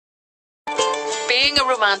Being a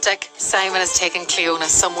romantic, Simon has taken Cliona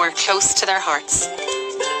somewhere close to their hearts.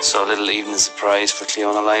 So a little evening surprise for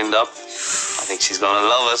Cliona lined up. I think she's going to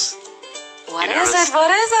love it. What is it?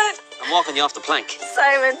 What is it? I'm walking you off the plank.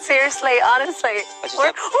 Simon, seriously, honestly.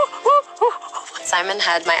 Simon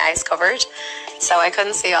had my eyes covered, so I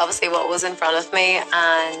couldn't see obviously what was in front of me,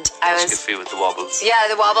 and I was... You could feel with the wobbles. Yeah,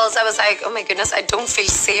 the wobbles. I was like, oh my goodness, I don't feel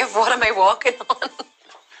safe. What am I walking on?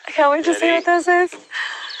 I can't wait to see what this is.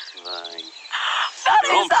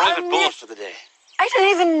 Your own private boat for the day. I didn't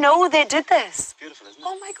even know they did this. Beautiful, isn't it?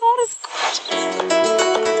 Oh my God, it's gorgeous.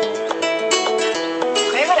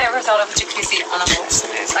 Maybe I never thought I would particularly see animals.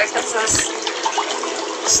 Like this is...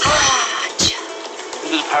 A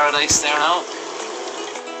bit of paradise there now.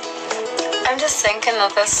 I'm just thinking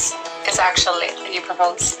that this is actually that you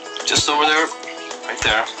propose. Just over there. Right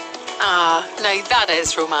there. Ah, now that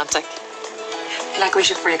is romantic. Like we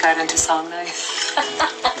should break out into song now.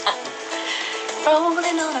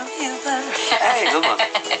 Rolling on a river. Hey, good one.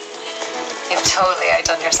 You've totally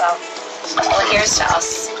outdone yourself. Well, here's to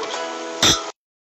us.